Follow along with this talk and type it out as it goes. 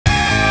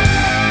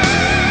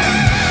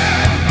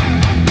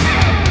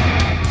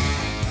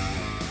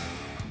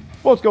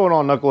What's going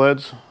on,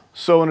 knuckleheads?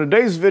 So in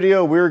today's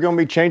video, we're going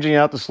to be changing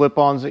out the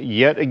slip-ons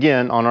yet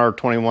again on our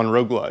 21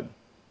 Road Glide.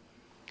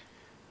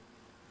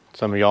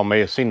 Some of y'all may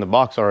have seen the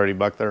box already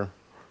back there.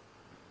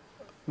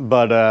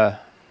 But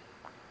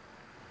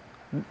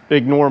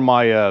ignore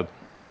my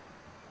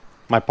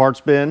my parts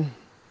bin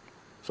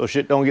so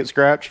shit don't get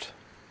scratched.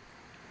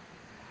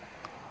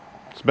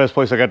 It's the best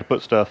place I got to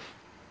put stuff.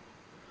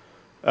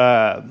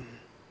 We're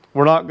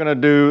not going to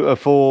do a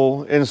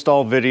full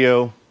install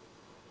video.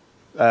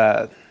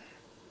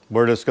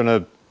 We're just going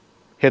to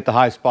hit the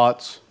high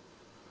spots.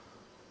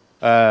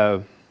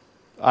 I've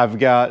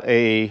got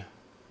a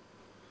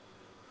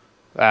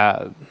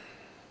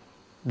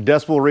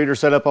decibel reader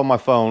set up on my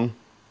phone.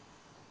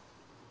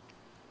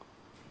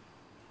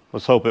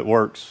 Let's hope it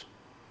works.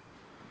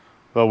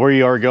 But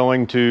we are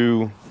going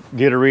to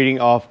get a reading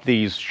off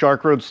these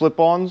Shark Road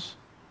slip-ons.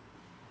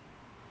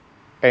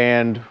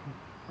 And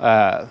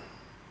I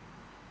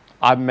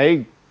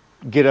may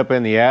get up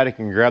in the attic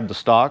and grab the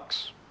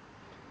stocks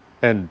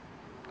and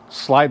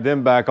slide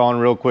them back on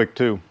real quick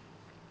too.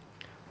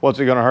 What's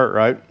it gonna hurt,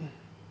 right?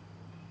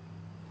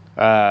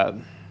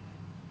 And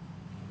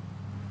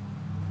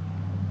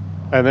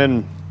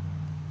then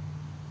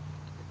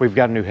we've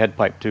got a new head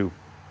pipe too.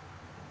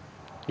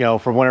 You know,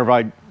 for whenever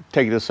I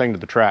take this thing to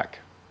the track.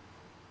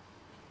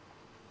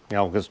 You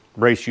know, because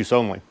race use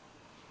only.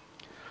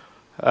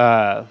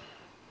 But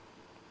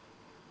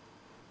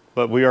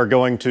we are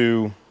going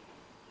to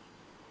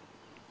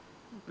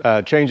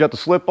change out the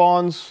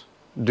slip-ons,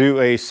 do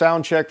a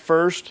sound check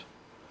first,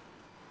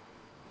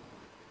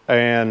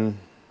 and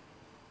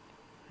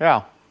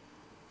yeah.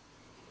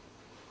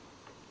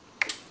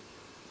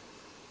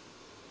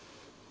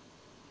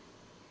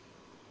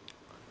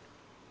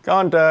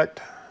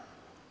 Contact.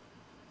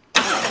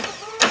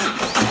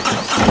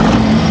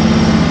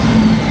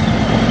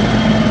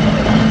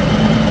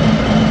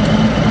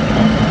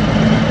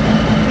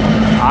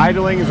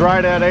 Idling's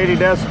right at 80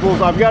 decibels.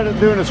 I've got it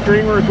doing a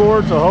screen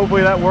record, so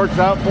hopefully that works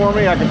out for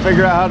me. I can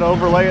figure out how to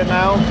overlay it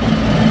now.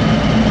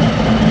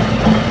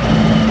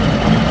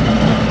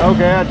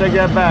 Okay, I take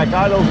that back.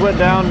 Idles went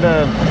down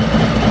to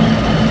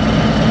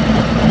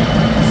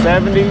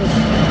 70s.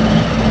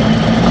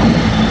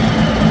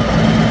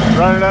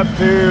 Running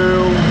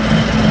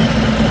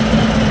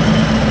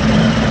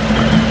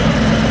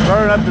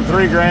up to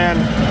 3 grand.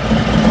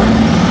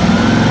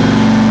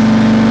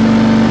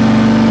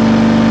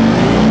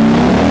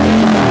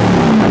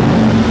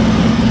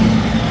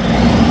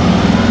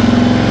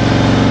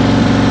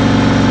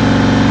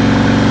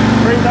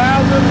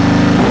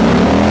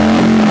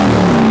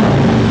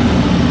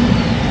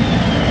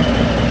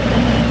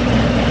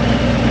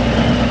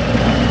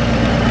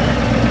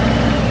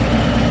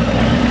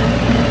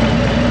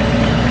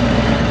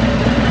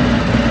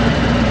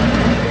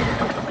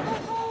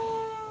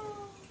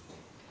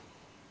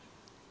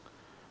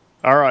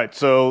 All right,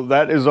 so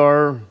that is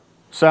our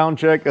sound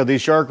check of the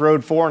Shark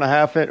Road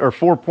 4.5 inch or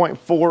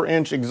 4.4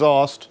 inch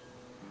exhaust.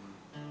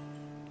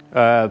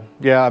 Yeah,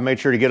 I made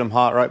sure to get them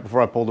hot right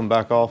before I pulled them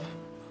back off.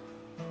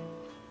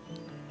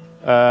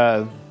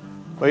 But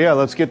yeah,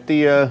 let's get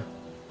the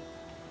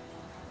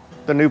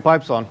new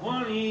pipes on.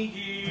 20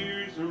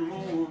 years or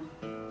more,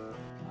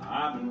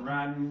 I've been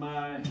riding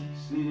bikes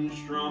and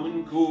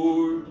strumming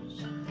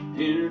chords,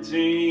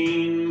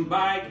 entertaining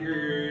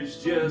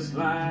bikers just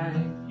like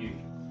you.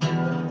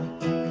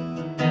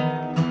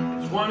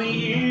 20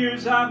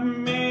 years I've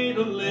made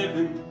a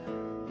living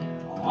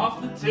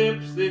off the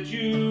tips that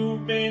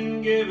you've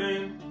been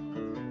given.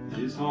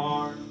 This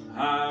hard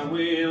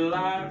highway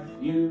life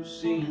you've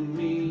seen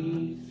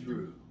me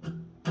through.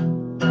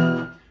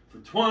 For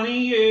 20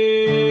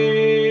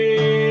 years,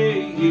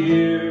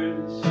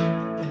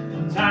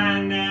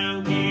 tying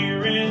down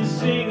gear and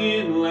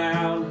singing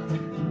loud.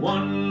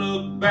 One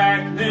look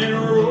back, then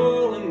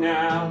rolling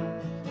out.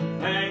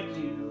 Thank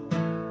you,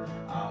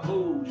 I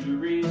hold your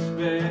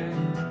respect.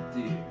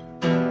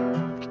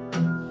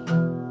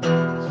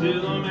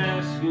 Still I'm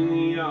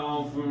asking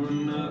y'all for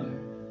another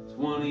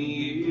 20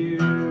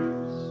 years.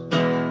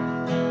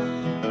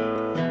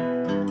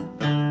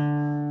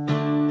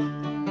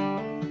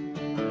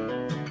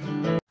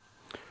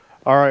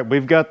 All right,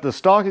 we've got the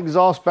stock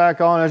exhaust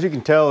back on. As you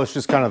can tell, it's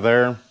just kind of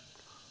there.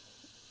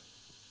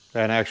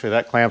 And actually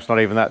that clamp's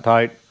not even that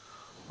tight.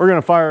 We're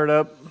gonna fire it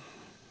up,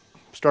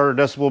 start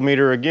our decibel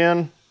meter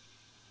again.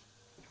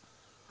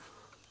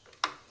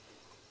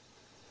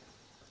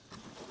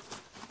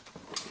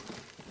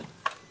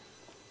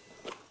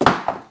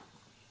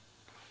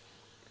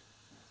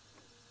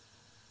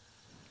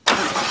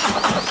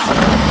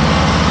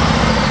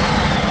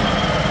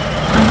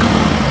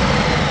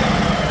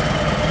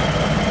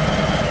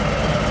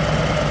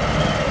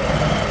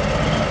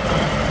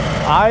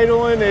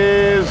 Idling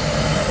is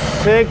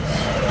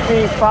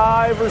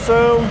 65 or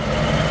so.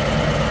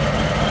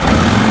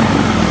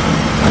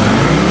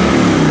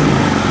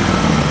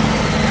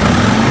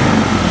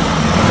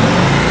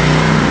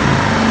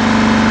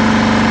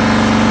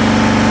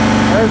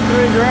 There's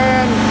 3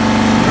 grand.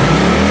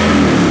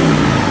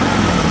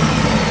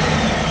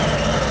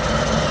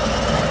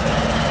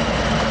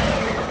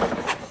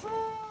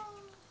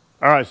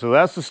 right, so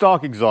that's the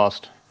stock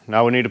exhaust.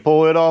 Now we need to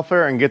pull it off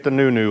there and get the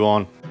new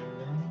on.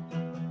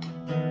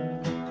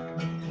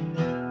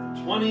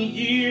 20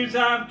 years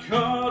I've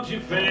called you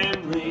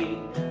family.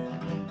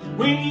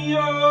 When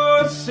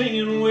you're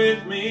singing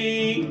with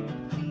me,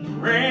 the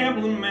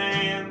rambling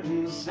man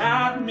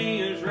inside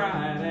me is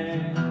right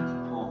at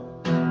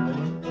home.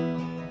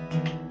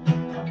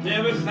 I've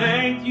never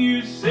thanked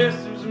you,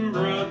 sisters and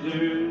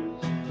brothers,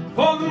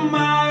 for the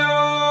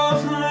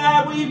miles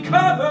that we've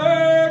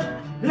covered.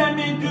 Let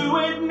me do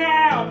it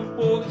now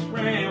before this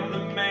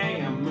rambling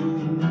man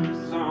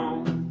moves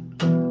on.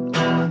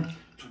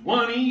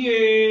 20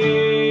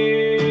 years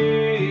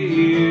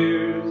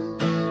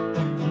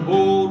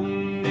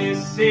holding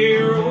this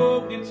here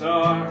old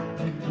guitar,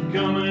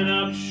 coming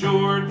up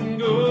short and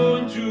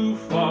going too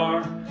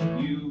far.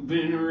 You've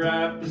been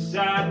right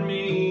beside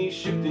me,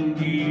 shifting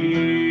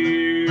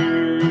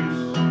gears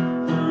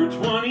for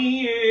 20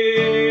 years,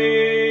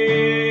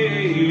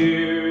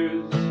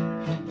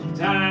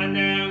 tying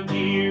down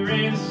gear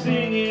and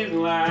singing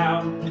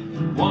loud.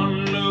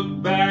 One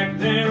look back,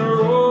 then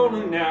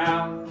rolling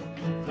out.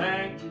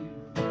 Thank you,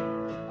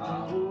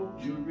 I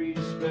hold your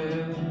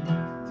respect,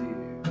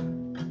 dear.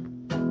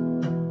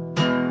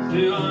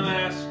 Still I'm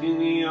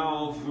asking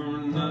y'all for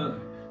another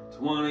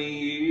 20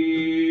 years.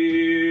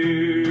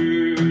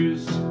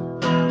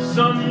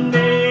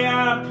 Someday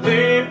I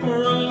play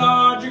for a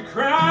larger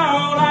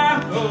crowd. I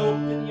hope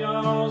that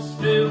y'all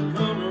still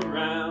come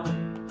around.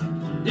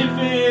 And if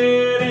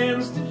it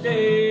ends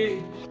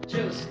today,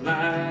 just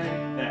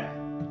like that,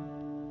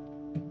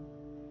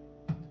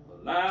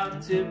 well, I'll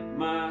tip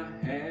my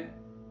hat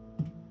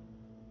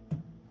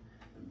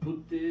and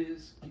put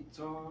this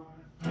guitar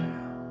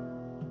down.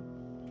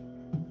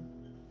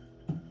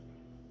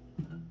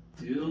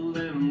 Till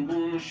then I'm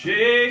gonna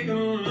shake a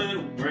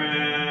little ground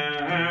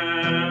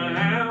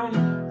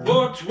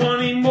for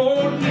 20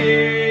 more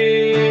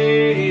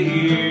years,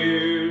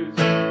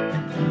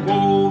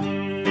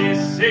 holding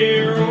this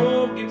here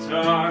old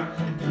guitar,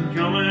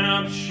 coming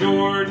up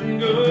short and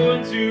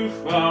going too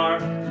far.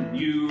 And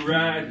you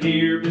right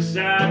here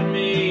beside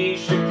me,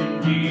 shifting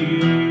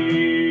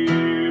gears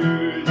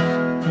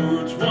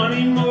for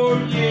 20 more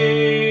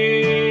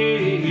years,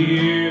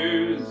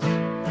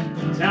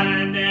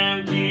 tying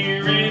down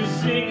gear and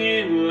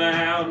singing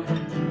loud.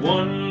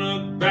 One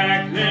look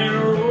back, then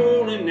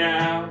rolling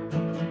out.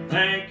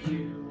 Thank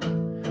you,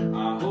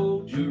 I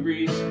hold your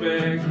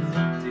respect,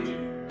 dear.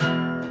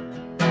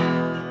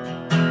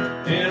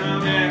 And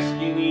I'm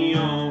asking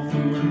y'all for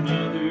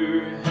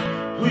another.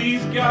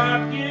 Please,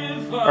 God,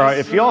 give us. All right,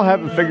 if y'all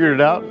haven't figured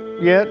it out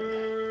yet,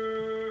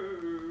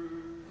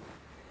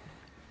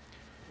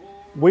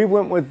 we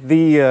went with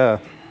the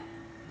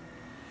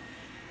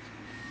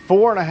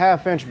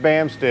 4.5-inch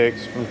B.A.M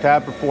sticks from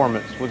Tab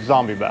Performance with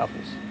zombie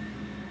baffles.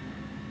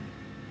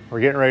 We're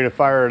getting ready to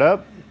fire it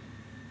up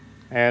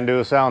and do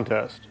a sound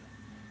test.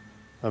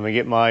 Let me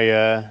get my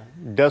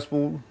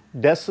decibel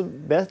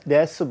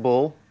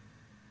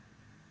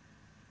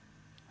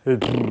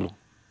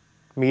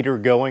meter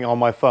going on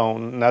my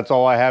phone, and that's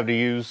all I have to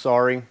use,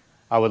 sorry.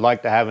 I would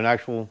like to have an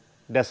actual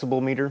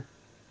decibel meter.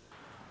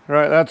 All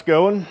right, that's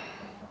going.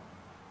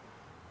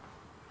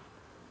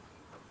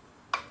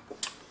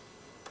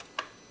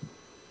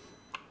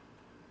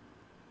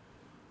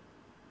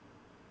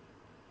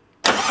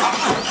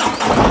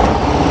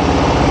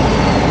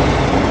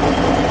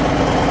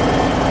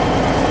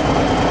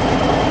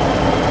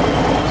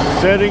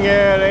 Sitting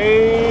at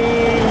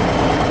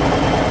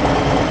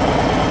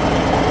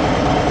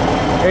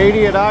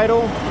 80 at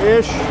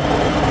idle-ish.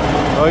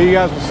 Oh, you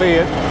guys will see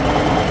it.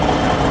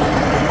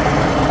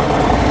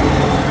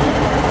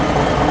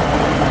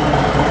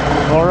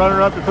 We'll run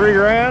her up to 3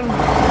 grand.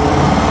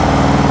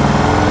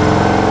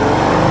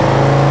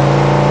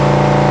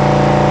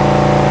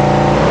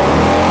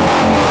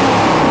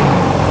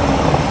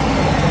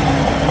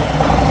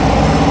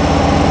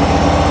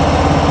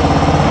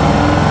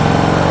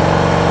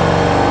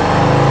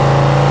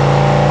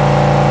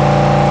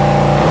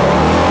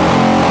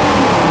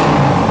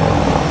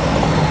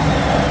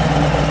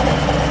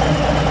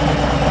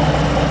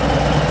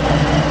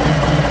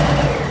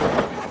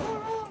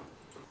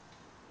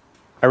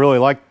 I really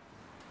like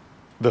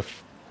the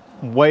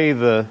way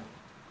the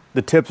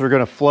tips are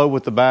going to flow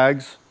with the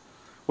bags.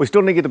 We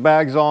still need to get the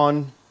bags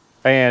on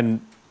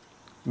and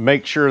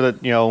make sure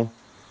that, you know,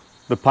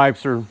 the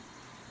pipes are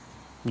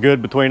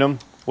good between them,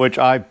 which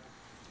I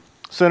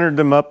centered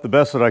them up the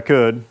best that I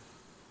could.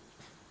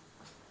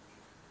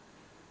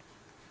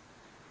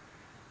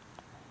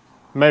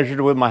 Measured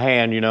it with my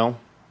hand, you know.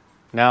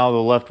 Now the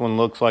left one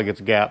looks like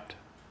it's gapped.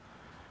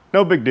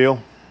 No big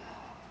deal.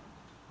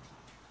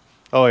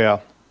 Oh yeah.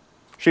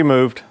 She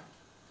moved.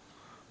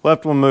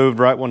 Left one moved,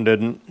 right one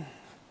didn't.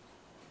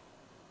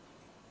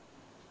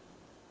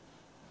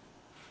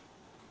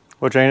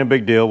 Which ain't a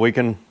big deal. We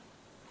can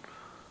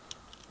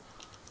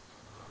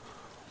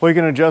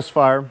adjust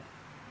fire.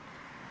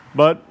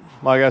 But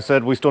like I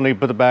said, we still need to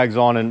put the bags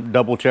on and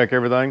double check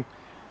everything.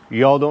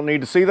 Y'all don't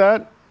need to see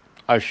that.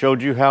 I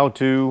showed you how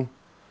to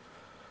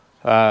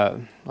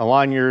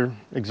align your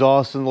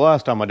exhaust than the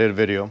last time I did a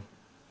video.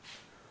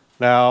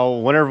 Now,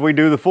 whenever we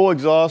do the full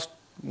exhaust,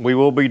 we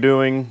will be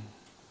doing,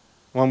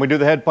 when we do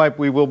the head pipe,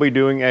 we will be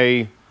doing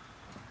a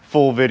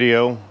full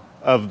video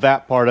of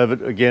that part of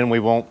it. Again, we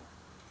won't,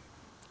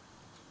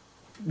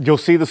 you'll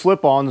see the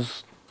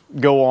slip-ons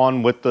go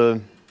on with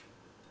the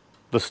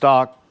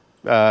stock.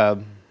 Yeah,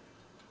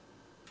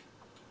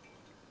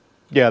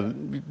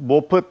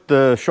 we'll put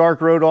the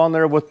Shark Road on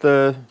there with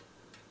the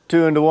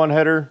 2-into-1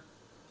 header,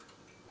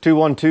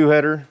 2-1-2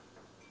 header.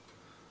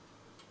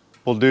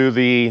 We'll do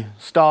the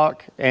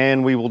stock,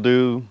 and we will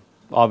do,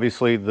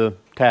 obviously, the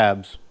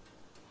tabs,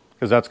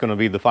 because that's going to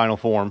be the final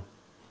form.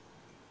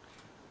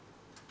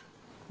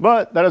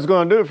 But that is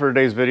going to do it for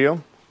today's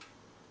video.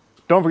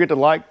 Don't forget to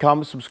like,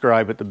 comment,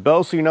 subscribe, hit the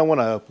bell so you know when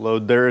I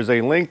upload. There is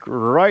a link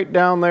right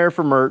down there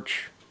for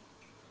merch.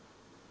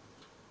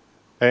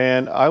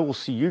 And I will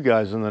see you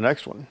guys in the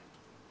next one.